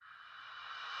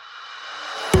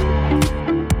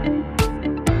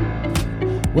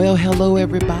Well, hello,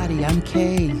 everybody. I'm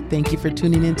Kay. Thank you for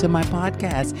tuning into my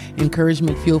podcast,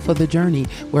 Encouragement Fuel for the Journey,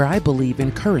 where I believe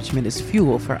encouragement is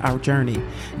fuel for our journey.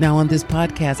 Now, on this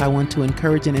podcast, I want to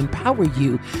encourage and empower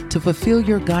you to fulfill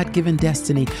your God-given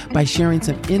destiny by sharing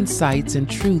some insights and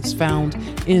truths found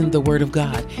in the Word of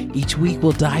God. Each week,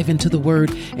 we'll dive into the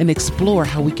Word and explore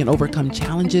how we can overcome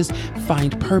challenges,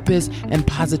 find purpose, and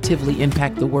positively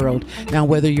impact the world. Now,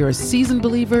 whether you're a seasoned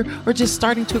believer or just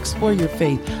starting to explore your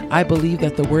faith, I believe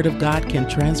that the Word of God can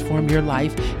transform your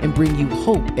life and bring you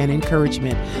hope and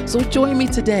encouragement. So join me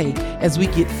today as we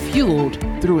get fueled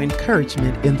through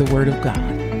encouragement in the Word of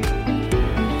God.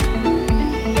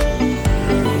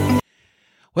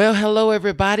 Well, hello,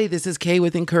 everybody. This is Kay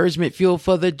with Encouragement Fuel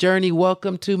for the Journey.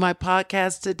 Welcome to my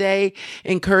podcast today,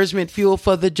 Encouragement Fuel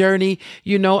for the Journey.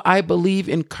 You know, I believe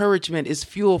encouragement is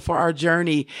fuel for our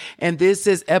journey. And this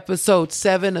is episode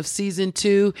 7 of season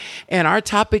 2. And our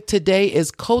topic today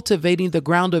is cultivating the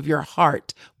ground of your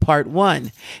heart, part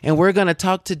 1. And we're going to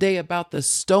talk today about the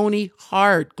Stony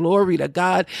Heart. Glory to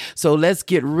God. So let's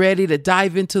get ready to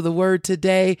dive into the word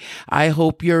today. I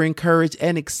hope you're encouraged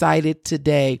and excited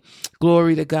today.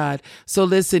 Glory to God. So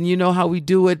listen, you know how we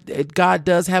do it. God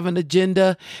does have an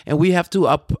agenda, and we have to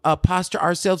posture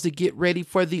ourselves to get ready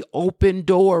for the open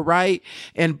door, right?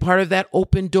 And part of that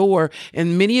open door,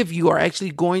 and many of you are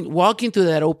actually walking through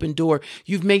that open door.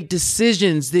 You've made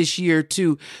decisions this year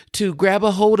to grab a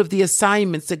hold of the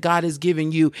assignments that God has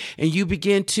given you, and you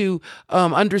begin to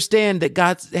understand that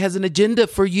God has an agenda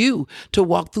for you to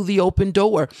walk through the open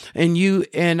door.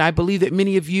 And I believe that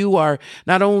many of you are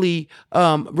not only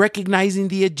recognizing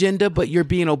the agenda, but you're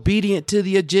being obedient to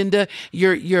the agenda.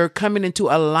 You're coming into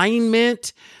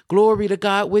alignment, glory to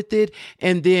God, with it,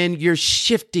 and then you're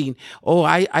shifting. Oh,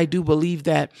 I do believe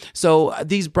that. So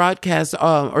these broadcasts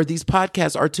or these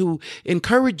podcasts are to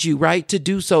encourage you, right, to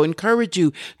do so, encourage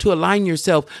you to align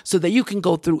yourself so that you can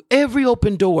go through every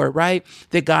open door, right,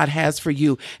 that God has for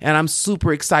you. And I'm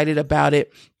super excited about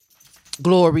it.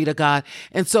 Glory to God.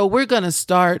 And so we're going to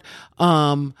start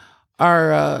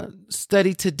our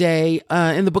study today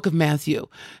in the book of Matthew.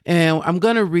 And I'm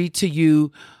going to read to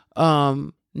you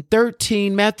Matthew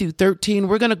 13.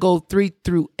 We're going to go 3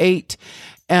 through 8,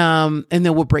 and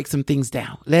then we'll break some things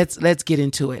down. Let's get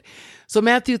into it. So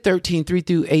Matthew 13, 3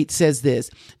 through 8 says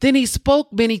this: Then he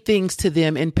spoke many things to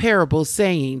them in parables,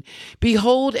 saying,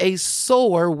 Behold, a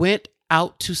sower went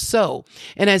out to sow.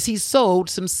 And as he sowed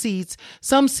some seeds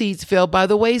fell by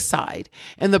the wayside,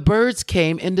 and the birds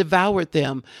came and devoured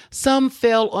them. Some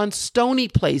fell on stony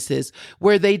places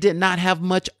where they did not have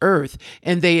much earth,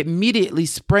 and they immediately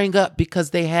sprang up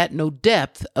because they had no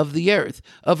depth of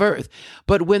earth.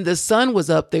 But when the sun was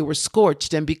up, they were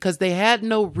scorched, and because they had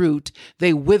no root,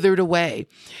 they withered away.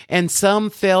 And some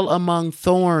fell among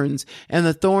thorns, and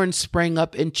the thorns sprang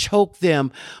up and choked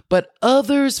them. But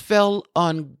others fell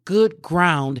on good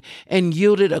ground and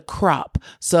yielded a crop,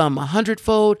 some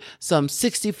 100-fold, some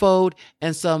 60-fold,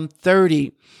 and some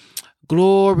 30.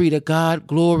 Glory to God.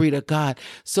 Glory to God.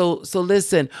 So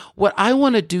listen, what I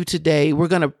want to do today,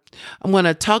 I'm going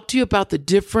to talk to you about the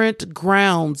different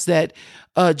grounds that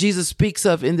Jesus speaks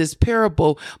of in this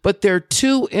parable, but there are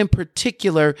 2 in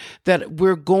particular that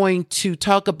we're going to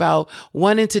talk about,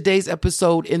 one in today's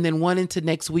episode and then one into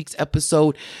next week's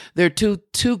episode. There are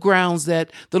two grounds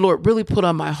that the Lord really put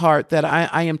on my heart that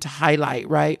I am to highlight,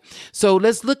 right? So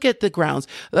let's look at the grounds.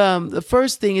 The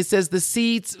first thing, it says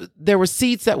there were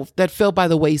seeds that fell by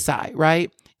the wayside,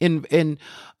 right? And in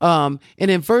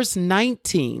verse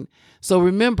 19, so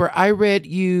remember, I read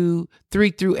you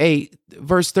 3 through 8,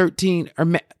 verse 13, or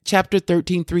chapter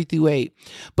 13, 3 through 8.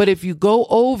 But if you go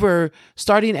over,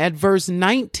 starting at verse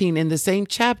 19 in the same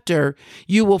chapter,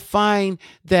 you will find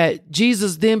that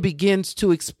Jesus then begins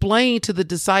to explain to the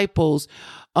disciples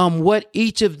what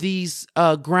each of these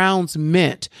grounds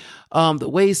meant. The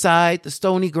wayside, the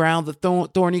stony ground, the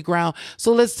thorny ground.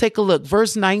 So let's take a look.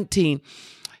 Verse 19.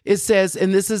 It says,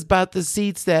 and this is about the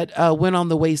seeds that went on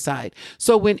the wayside.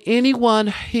 So when anyone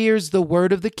hears the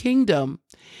word of the kingdom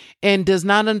and does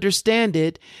not understand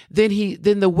it, then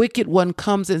the wicked one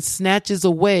comes and snatches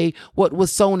away what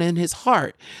was sown in his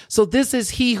heart. So this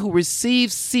is he who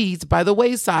receives seeds by the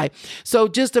wayside. So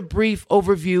just a brief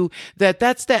overview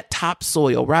that's that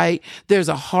topsoil, right? There's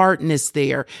a hardness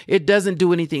there. It doesn't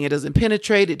do anything. It doesn't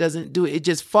penetrate. It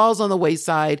just falls on the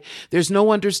wayside. There's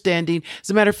no understanding.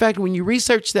 As a matter of fact, when you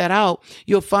research that out,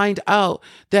 you'll find out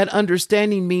that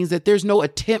understanding means that there's no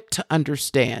attempt to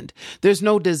understand. There's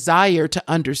no desire to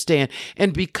understand.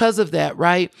 And because of that,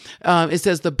 right, it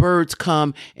says the birds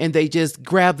come and they just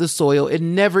grab the soil. It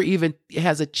never even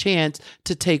has a chance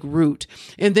to take root.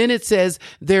 And then it says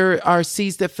there are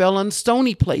seeds that fell on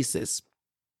stony places.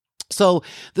 So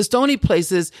the stony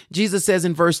places, Jesus says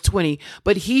in verse 20,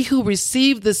 but he who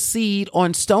received the seed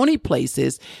on stony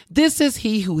places, this is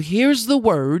he who hears the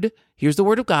word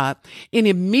of God, and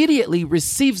immediately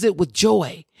receives it with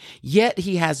joy. Yet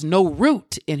he has no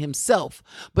root in himself,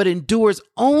 but endures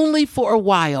only for a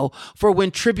while. For when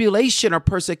tribulation or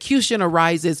persecution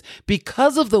arises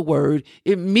because of the word,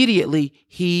 immediately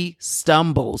he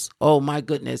stumbles. Oh my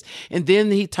goodness. And then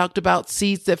he talked about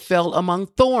seeds that fell among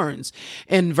thorns.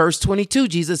 In verse 22,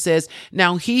 Jesus says,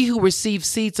 now he who receives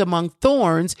seeds among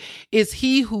thorns is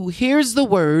he who hears the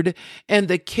word, and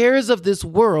the cares of this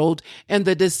world and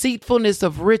the deceitfulness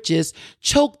of riches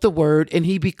choke the word, and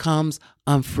he becomes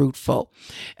unfruitful.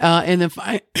 And then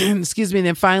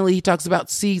finally, he talks about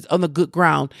seeds on the good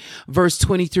ground. Verse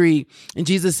 23, and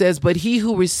Jesus says, but he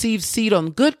who receives seed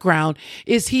on good ground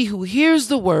is he who hears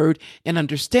the word and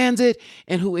understands it,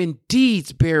 and who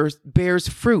indeed bears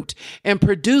fruit and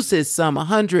produces some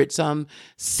 100, some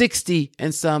 60,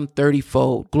 and some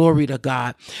 30-fold. Glory to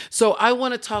God. So I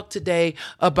want to talk today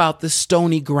about the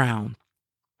stony ground.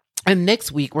 And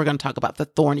next week, we're going to talk about the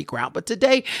thorny ground. But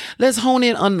today, let's hone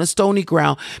in on the stony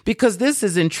ground, because this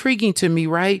is intriguing to me,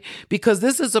 right? Because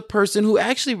this is a person who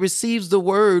actually receives the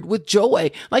word with joy,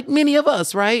 like many of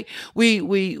us, right?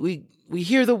 We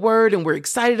hear the word and we're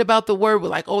excited about the word. We're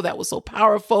like, oh, that was so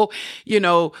powerful.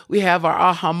 We have our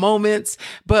aha moments,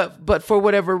 but for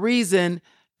whatever reason,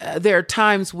 there are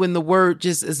times when the word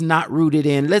just is not rooted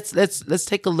in. Let's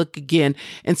take a look again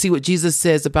and see what Jesus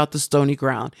says about the stony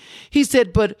ground. He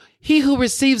said, but he who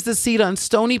receives the seed on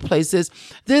stony places,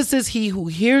 this is he who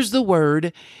hears the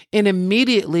word and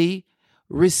immediately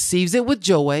receives it with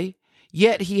joy.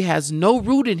 Yet he has no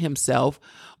root in himself,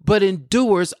 but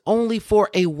endures only for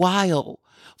a while.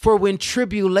 For when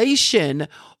tribulation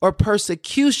or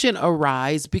persecution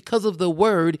arise because of the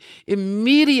word,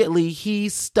 immediately he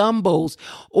stumbles.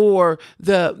 Or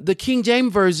the King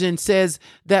James Version says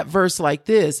that verse like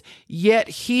this, yet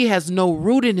he has no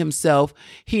root in himself.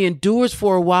 He endures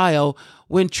for a while.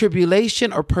 When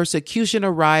tribulation or persecution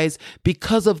arise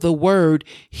because of the word,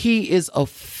 he is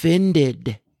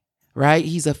offended, right?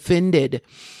 He's offended.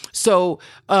 So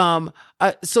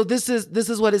this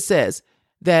is what it says,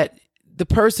 that the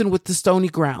person with the stony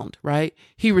ground, right?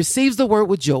 He receives the word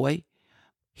with joy.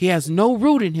 He has no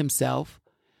root in himself,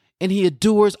 and he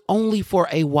endures only for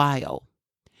a while.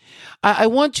 I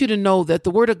want you to know that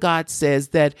the word of God says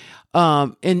that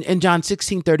in John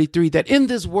 16:33, that in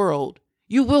this world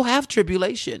you will have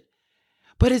tribulation,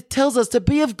 but it tells us to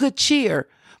be of good cheer,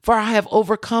 for I have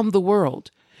overcome the world.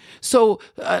 So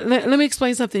let me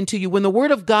explain something to you. When the word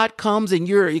of God comes and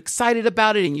you're excited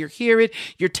about it and you hear it,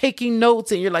 you're taking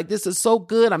notes and you're like, this is so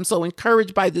good. I'm so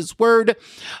encouraged by this word.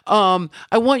 I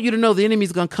want you to know the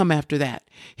enemy's going to come after that.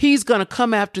 He's going to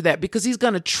come after that because he's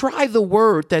going to try the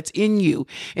word that's in you.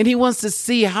 And he wants to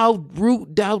see how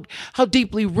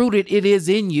deeply rooted it is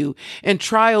in you. And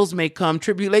trials may come,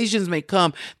 tribulations may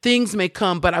come, things may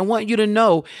come. But I want you to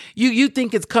know, you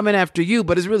think it's coming after you,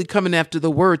 but it's really coming after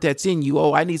the word that's in you.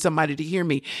 Oh, I need somebody to hear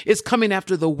me. It's coming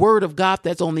after the word of God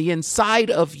that's on the inside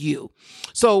of you.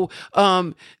 So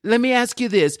let me ask you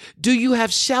this. Do you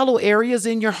have shallow areas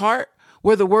in your heart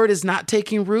where the word is not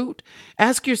taking root?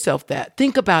 Ask yourself that.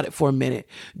 Think about it for a minute.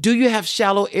 Do you have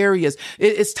shallow areas?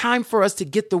 It's time for us to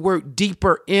get the word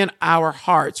deeper in our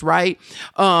hearts, right?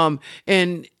 And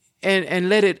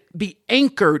let it be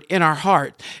anchored in our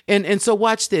heart. And so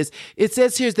watch this. It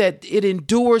says here that it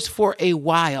endures for a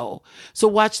while. So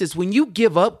watch this. When you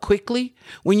give up quickly,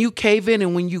 when you cave in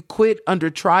and when you quit under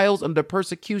trials, under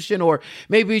persecution, or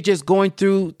maybe you're just going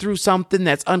through something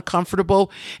that's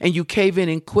uncomfortable and you cave in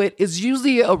and quit, it's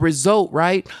usually a result,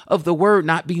 right, of the word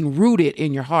not being rooted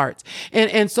in your hearts.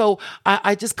 And so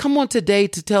I just come on today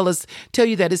to tell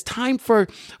you that it's time for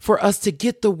us to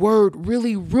get the word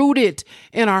really rooted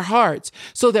in our hearts,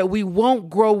 so that we won't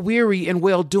grow weary in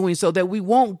well doing, so that we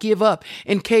won't give up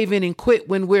and cave in and quit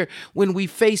when we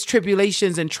face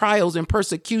tribulations and trials and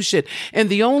persecution. And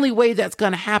the only way that's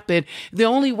going to happen, the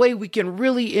only way we can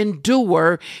really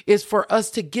endure, is for us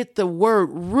to get the word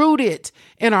rooted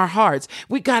in our hearts.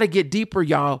 We got to get deeper,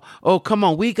 y'all. Oh, come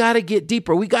on. We got to get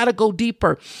deeper. We got to go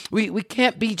deeper. We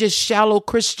can't be just shallow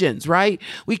Christians, right?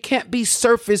 We can't be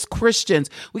surface Christians.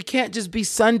 We can't just be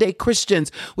Sunday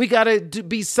Christians. We got to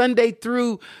be Sunday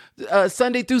through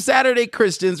Saturday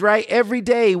Christians, right? Every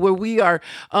day, where we are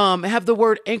have the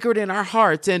word anchored in our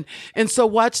hearts. And so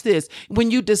watch this.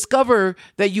 When you discover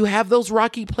that you have those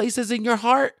rocky places in your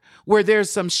heart where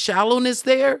there's some shallowness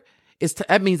there,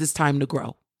 that means it's time to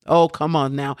grow. Oh, come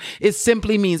on now. It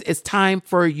simply means it's time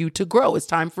for you to grow. It's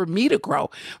time for me to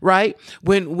grow, right?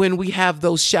 When we have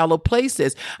those shallow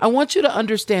places. I want you to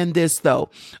understand this though,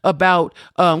 about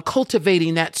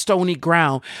cultivating that stony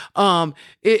ground.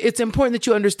 It's important that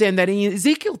you understand that in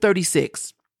Ezekiel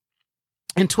 36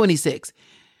 and 26,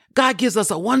 God gives us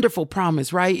a wonderful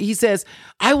promise, right? He says,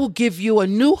 I will give you a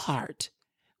new heart.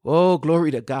 Oh,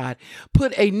 glory to God.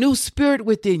 Put a new spirit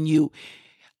within you.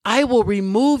 I will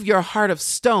remove your heart of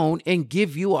stone and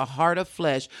give you a heart of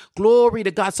flesh. Glory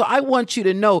to God. So I want you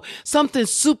to know something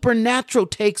supernatural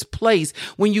takes place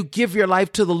when you give your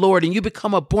life to the Lord and you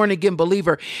become a born again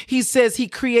believer. He says he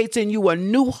creates in you a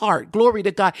new heart. Glory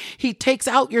to God. He takes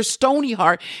out your stony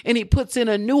heart and he puts in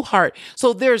a new heart.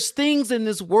 So there's things in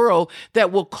this world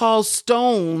that will cause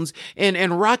stones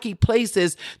and rocky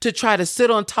places to try to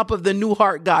sit on top of the new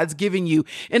heart God's giving you.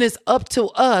 And it's up to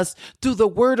us through the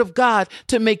word of God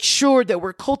to make sure that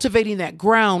we're cultivating that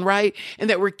ground, right? And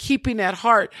that we're keeping that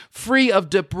heart free of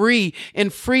debris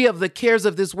and free of the cares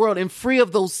of this world and free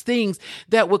of those things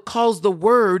that would cause the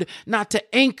word not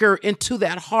to anchor into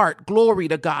that heart. Glory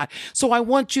to God. So I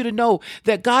want you to know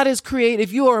that God has created,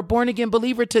 if you are a born again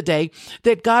believer today,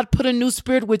 that God put a new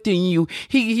spirit within you.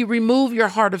 He removed your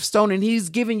heart of stone and he's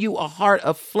given you a heart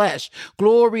of flesh.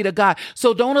 Glory to God.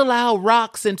 So don't allow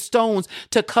rocks and stones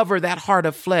to cover that heart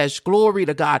of flesh. Glory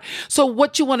to God. So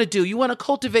what you want to do, you want to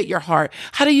cultivate your heart.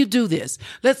 How do you do this?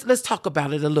 Let's talk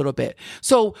about it a little bit.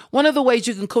 So one of the ways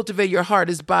you can cultivate your heart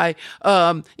is by,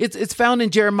 it's found in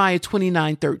Jeremiah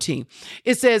 29:13.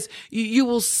 It says, you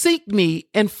will seek me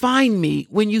and find me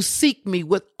when you seek me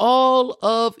with all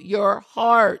of your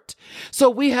heart. So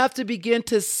we have to begin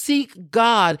to seek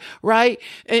God, right?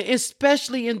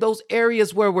 Especially in those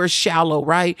areas where we're shallow,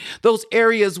 right? Those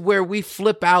areas where we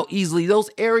flip out easily, those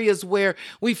areas where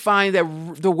we find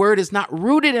that the word is not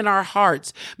rooted in our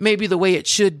hearts, maybe the way it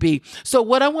should be. So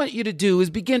what I want you to do is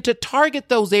begin to target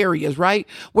those areas, right?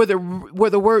 Where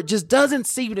the word just doesn't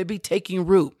seem to be taking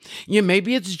root.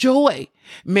 Maybe it's joy.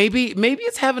 Maybe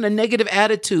it's having a negative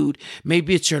attitude.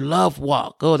 Maybe it's your love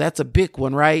walk. Oh, that's a big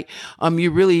one, right?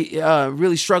 You're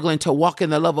really struggling to walk in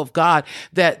the love of God.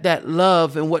 That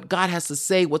love and what God has to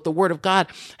say, what the word of God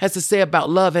has to say about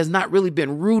love has not really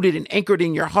been rooted and anchored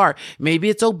in your heart. Maybe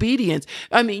it's obedience.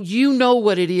 I mean, you know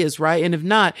what it is, right? And if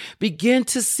not, begin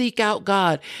to seek out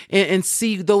God and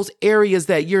see those areas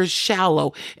that you're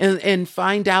shallow and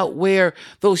find out where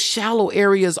those shallow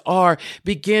areas are.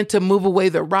 Begin to move away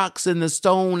the rocks and the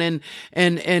stone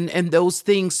and those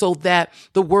things so that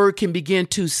the word can begin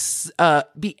to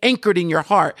be anchored in your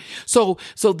heart. So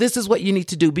this is what you need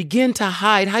to do. Begin to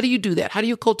hide. How do you do that? How do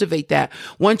you cultivate that?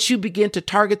 Once you begin to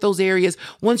target those areas,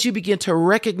 once you begin to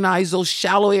recognize those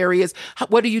shallow areas,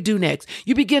 what do you do next?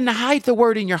 You begin to hide the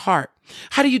word in your heart.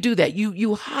 How do you do that?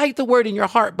 You hide the word in your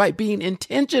heart by being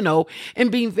intentional and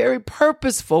being very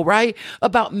purposeful, right?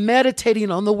 About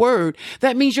meditating on the word.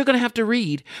 That means you're going to have to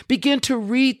read. Begin to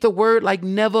read the word like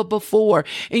never before.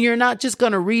 And you're not just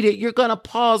going to read it. You're going to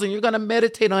pause and you're going to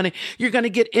meditate on it. You're going to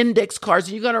get index cards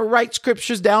and you're going to write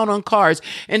scriptures down on cards.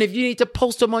 And if you need to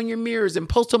post them on your mirrors and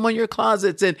post them on your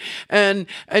closets and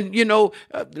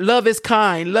love is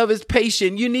kind, love is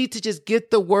patient. You need to just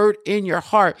get the word in your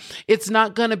heart. It's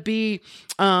not going to be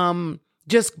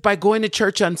just by going to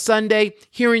church on Sunday,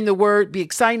 hearing the word, be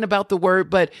excited about the word,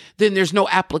 but then there's no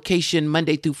application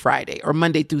Monday through Friday or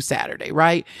Monday through Saturday,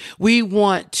 right? We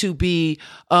want to be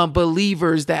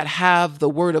believers that have the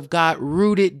word of God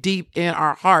rooted deep in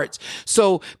our hearts.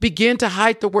 So begin to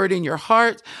hide the word in your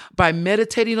heart by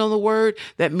meditating on the word.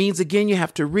 That means, again, you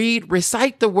have to read,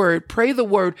 recite the word, pray the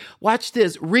word. Watch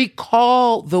this,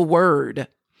 recall the word.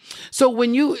 So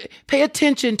when you pay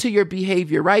attention to your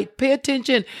behavior, right? Pay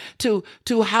attention to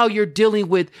how you're dealing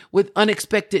with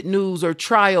unexpected news or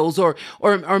trials or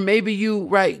maybe you,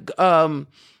 right,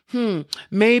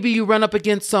 maybe you run up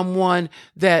against someone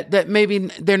that maybe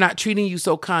they're not treating you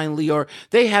so kindly or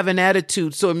they have an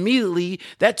attitude. So immediately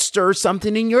that stirs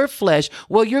something in your flesh.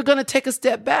 Well, you're going to take a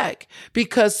step back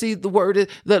because see,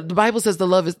 the Bible says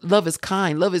love is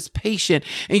kind, love is patient,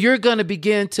 and you're going to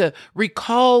begin to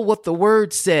recall what the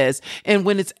word says. And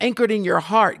when it's anchored in your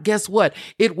heart, guess what?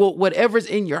 Whatever's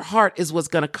in your heart is what's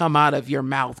going to come out of your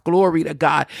mouth. Glory to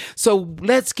God. So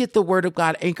let's get the word of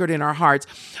God anchored in our hearts.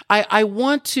 I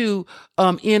want to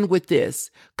end with this.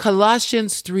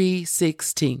 Colossians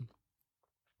 3:16.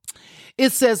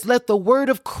 It says, let the word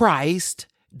of Christ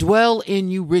dwell in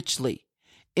you richly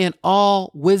in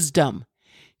all wisdom,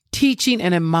 teaching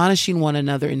and admonishing one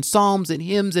another in psalms and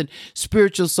hymns and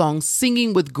spiritual songs,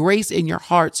 singing with grace in your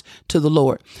hearts to the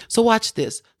Lord. So watch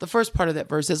this. The first part of that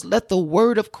verse says, let the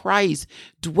word of Christ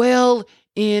dwell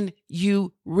in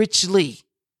you richly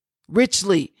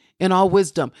in all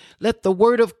wisdom. Let the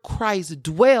word of Christ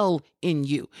dwell in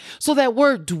you. So that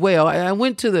word dwell, I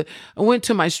went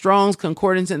to my Strong's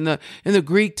Concordance in the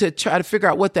Greek to try to figure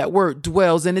out what that word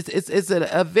dwells. And it's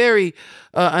a very,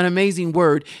 an amazing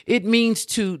word. It means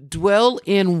to dwell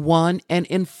in one and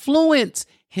influence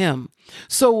him.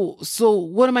 So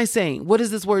what am I saying? What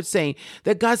is this word saying?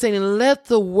 That God's saying, let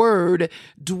the word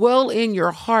dwell in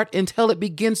your heart until it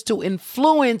begins to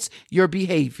influence your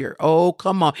behavior. Oh,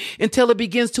 come on. Until it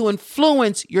begins to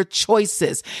influence your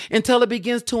choices, until it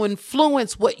begins to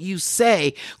influence what you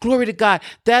say. Glory to God.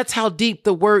 That's how deep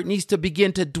the word needs to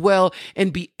begin to dwell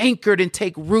and be anchored and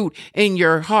take root in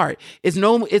your heart. It's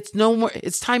no more,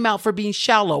 it's time out for being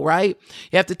shallow, right?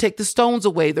 You have to take the stones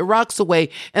away, the rocks away,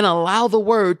 and allow the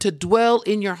word to dwell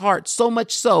in your heart, so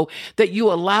much so that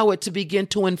you allow it to begin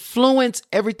to influence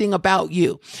everything about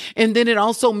you. And then it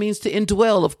also means to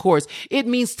indwell, of course. It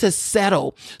means to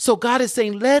settle. So God is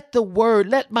saying, let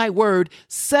my word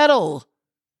settle.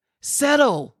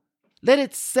 Let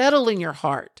it settle in your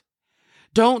heart.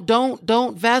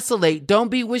 Don't vacillate.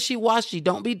 Don't be wishy-washy.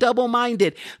 Don't be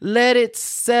double-minded. Let it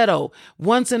settle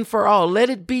once and for all. Let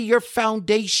it be your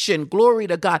foundation. Glory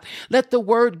to God. Let the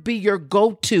word be your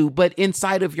go-to, but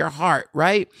inside of your heart,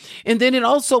 right? And then it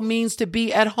also means to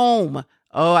be at home.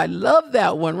 Oh, I love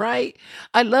that one, right?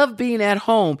 I love being at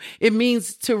home. It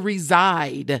means to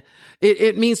reside.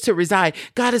 It means to reside.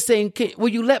 God is saying, will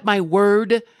you let my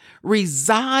word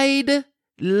reside,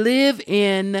 live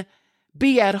in,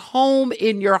 be at home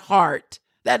in your heart?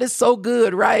 That is so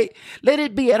good, right? Let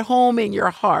it be at home in your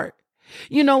heart.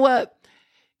 You know what?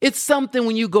 It's something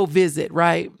when you go visit,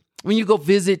 right? When you go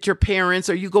visit your parents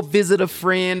or you go visit a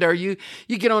friend or you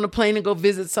get on a plane and go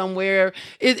visit somewhere.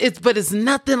 But it's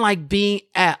nothing like being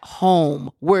at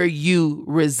home where you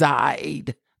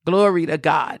reside. Glory to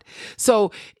God.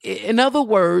 So in other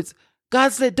words,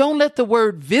 God said, don't let the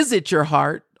word visit your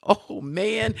heart. Oh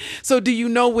man. So do you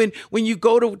know when you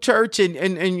go to church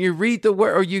and you read the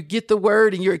word or you get the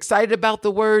word and you're excited about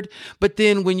the word, but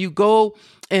then when you go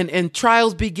and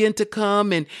trials begin to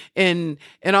come and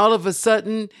all of a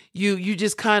sudden you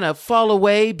just kind of fall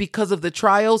away because of the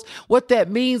trials, what that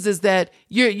means is that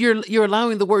you're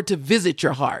allowing the word to visit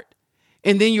your heart.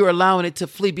 And then you're allowing it to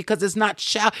flee because it's not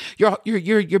shallow.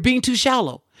 You're being too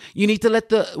shallow. You need to let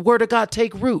the word of God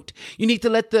take root. You need to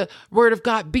let the word of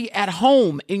God be at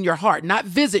home in your heart, not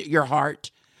visit your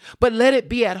heart, but let it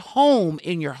be at home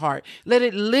in your heart. Let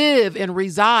it live and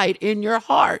reside in your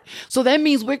heart. So that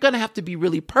means we're going to have to be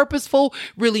really purposeful,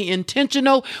 really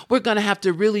intentional. We're going to have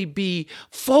to really be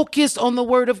focused on the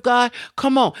word of God.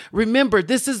 Come on. Remember,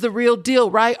 this is the real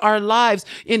deal, right? Our lives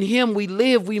in him, we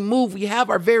live, we move, we have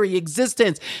our very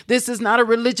existence. This is not a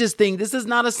religious thing. This is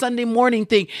not a Sunday morning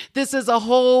thing. This is a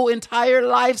whole entire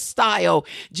lifestyle.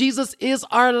 Jesus is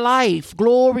our life.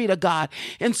 Glory to God.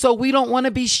 And so we don't want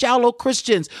to be shallow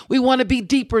Christians. We want to be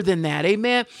deeper than that.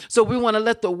 Amen. So we want to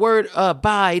let the word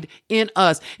abide in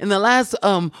us. And the last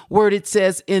word it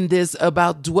says in this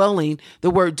about dwelling,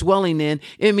 the word dwelling in,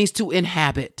 it means to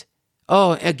inhabit.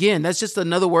 Oh, again, that's just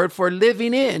another word for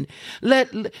living in.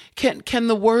 Can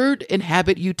the word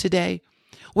inhabit you today?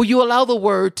 Will you allow the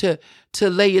word to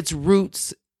lay its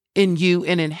roots in you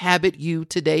and inhabit you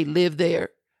today? Live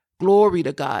there. Glory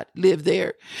to God. Live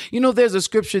there. You know, there's a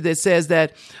scripture that says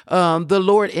that the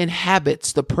Lord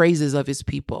inhabits the praises of his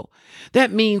people.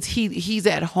 That means he's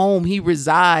at home. He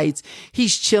resides.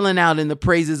 He's chilling out in the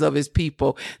praises of his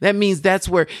people. That means that's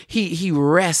where he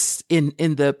rests in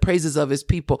the praises of his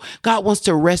people. God wants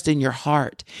to rest in your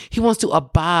heart. He wants to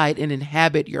abide and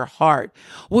inhabit your heart.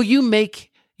 Will you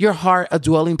make your heart a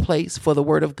dwelling place for the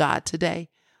word of God today?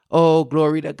 Oh,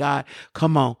 glory to God.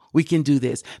 Come on. We can do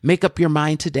this. Make up your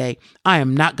mind today. I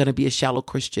am not going to be a shallow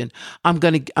Christian. I'm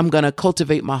going to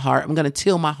cultivate my heart. I'm going to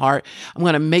till my heart. I'm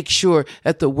going to make sure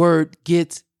that the word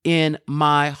gets in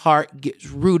my heart, gets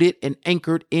rooted and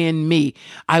anchored in me.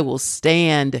 I will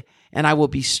stand and I will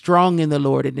be strong in the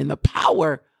Lord and in the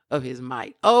power of his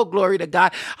might. Oh, glory to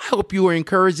God. I hope you were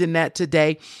encouraged in that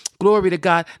today. Glory to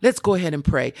God. Let's go ahead and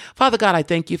pray. Father God, I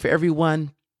thank you for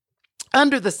everyone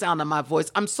under the sound of my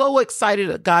voice. I'm so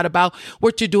excited, God, about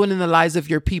what you're doing in the lives of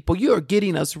your people. You are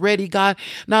getting us ready, God,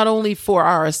 not only for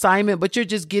our assignment, but you're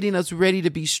just getting us ready to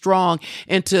be strong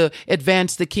and to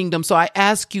advance the kingdom. So I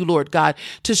ask you, Lord God,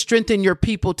 to strengthen your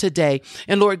people today.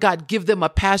 And Lord God, give them a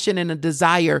passion and a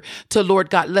desire to, Lord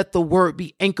God, let the word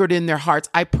be anchored in their hearts.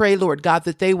 I pray, Lord God,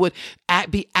 that they would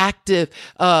be active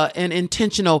and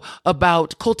intentional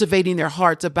about cultivating their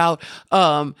hearts, about,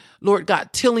 Lord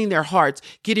God, tilling their hearts,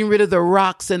 getting rid of the the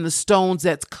rocks and the stones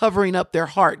that's covering up their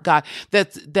heart, God,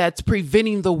 that's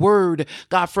preventing the word,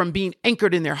 God, from being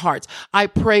anchored in their hearts. I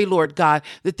pray, Lord God,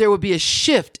 that there will be a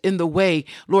shift in the way,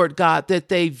 Lord God, that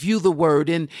they view the word,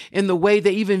 in the way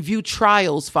they even view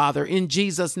trials, Father, in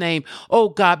Jesus' name. Oh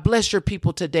God, bless your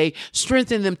people today.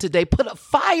 Strengthen them today. Put a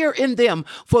fire in them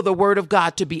for the word of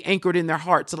God to be anchored in their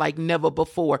hearts like never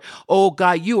before. Oh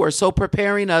God, you are so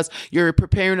preparing us. You're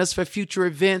preparing us for future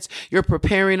events. You're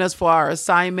preparing us for our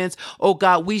assignments. Oh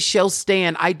God, we shall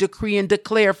stand. I decree and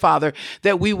declare, Father,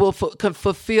 that we will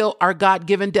fulfill our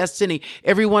God-given destiny.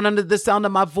 Everyone under the sound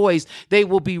of my voice, they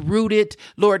will be rooted,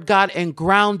 Lord God, and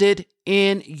grounded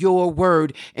in your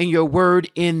word and your word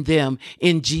in them,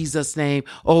 in Jesus' name.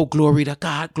 Oh, glory to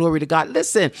God. Glory to God.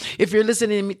 Listen, if you're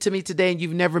listening to me today and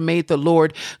you've never made the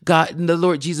Lord God, the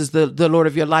Lord Jesus, the Lord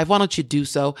of your life, why don't you do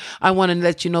so? I want to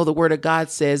let you know the word of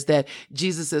God says that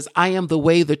Jesus says, I am the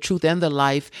way, the truth, and the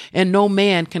life, and no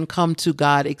man can come to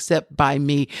God except by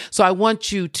me. So I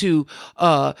want you to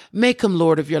make him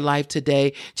Lord of your life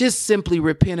today. Just simply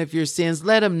repent of your sins.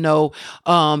 Let him know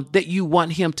that you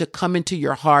want him to come into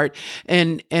your heart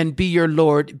and be your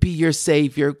Lord, be your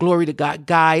Savior. Glory to God.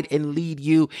 Guide and lead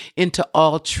you into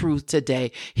all truth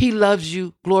today. He loves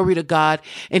you. Glory to God.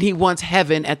 And he wants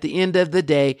heaven at the end of the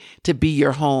day to be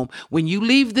your home. When you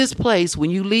leave this place,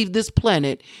 when you leave this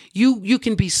planet, you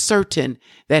can be certain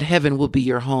that heaven will be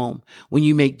your home when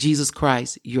you make Jesus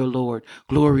Christ your Lord.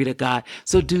 Glory to God.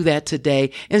 So do that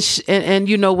today. And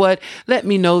you know what? Let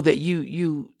me know that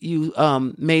you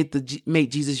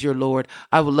made Jesus your Lord.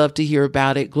 I would love to hear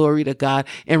about it. Glory to God,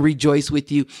 and rejoice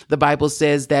with you. The Bible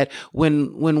says that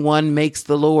when someone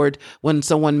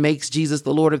makes Jesus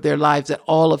the Lord of their lives, that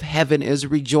all of heaven is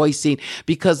rejoicing,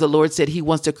 because the Lord said he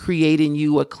wants to create in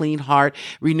you a clean heart,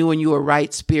 renewing you a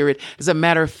right spirit. As a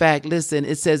matter of fact, listen,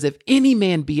 it says, if any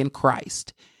man be in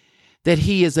Christ, that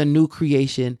he is a new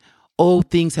creation. Old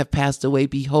things have passed away.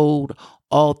 Behold,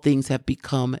 all things have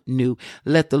become new.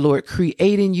 Let the Lord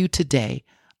create in you today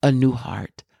a new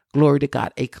heart. Glory to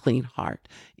God, a clean heart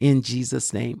in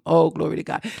Jesus' name. Oh, glory to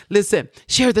God. Listen,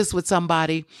 share this with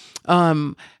somebody.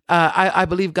 I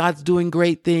believe God's doing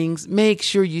great things. Make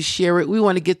sure you share it. We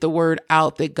want to get the word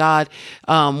out that God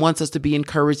wants us to be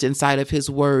encouraged inside of his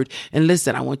word. And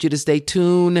listen, I want you to stay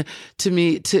tuned to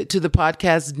the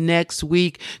podcast next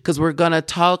week, because we're going to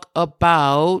talk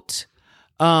about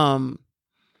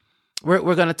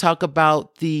we're going to talk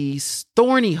about the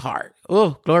Stony Heart.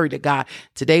 Oh, glory to God.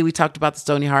 Today we talked about the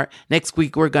Stony Heart. Next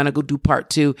week we're going to go do part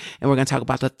 2, and we're going to talk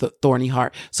about the thorny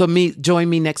heart. So join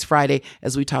me next Friday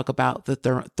as we talk about the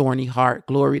thorny heart.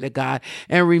 Glory to God.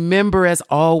 And remember, as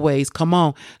always, come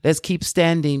on, let's keep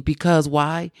standing, because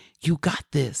why? You got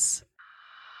this.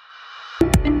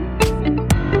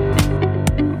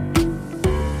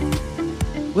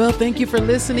 Well, thank you for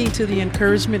listening to the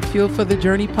Encouragement Fuel for the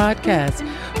Journey podcast,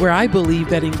 where I believe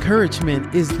that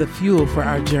encouragement is the fuel for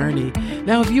our journey.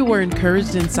 Now, if you were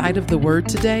encouraged inside of the word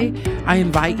today, I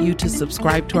invite you to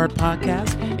subscribe to our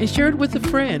podcast and share it with a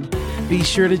friend. Be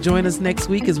sure to join us next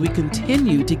week as we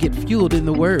continue to get fueled in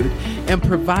the word and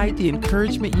provide the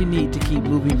encouragement you need to keep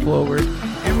moving forward.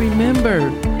 And remember,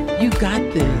 you got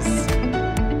this.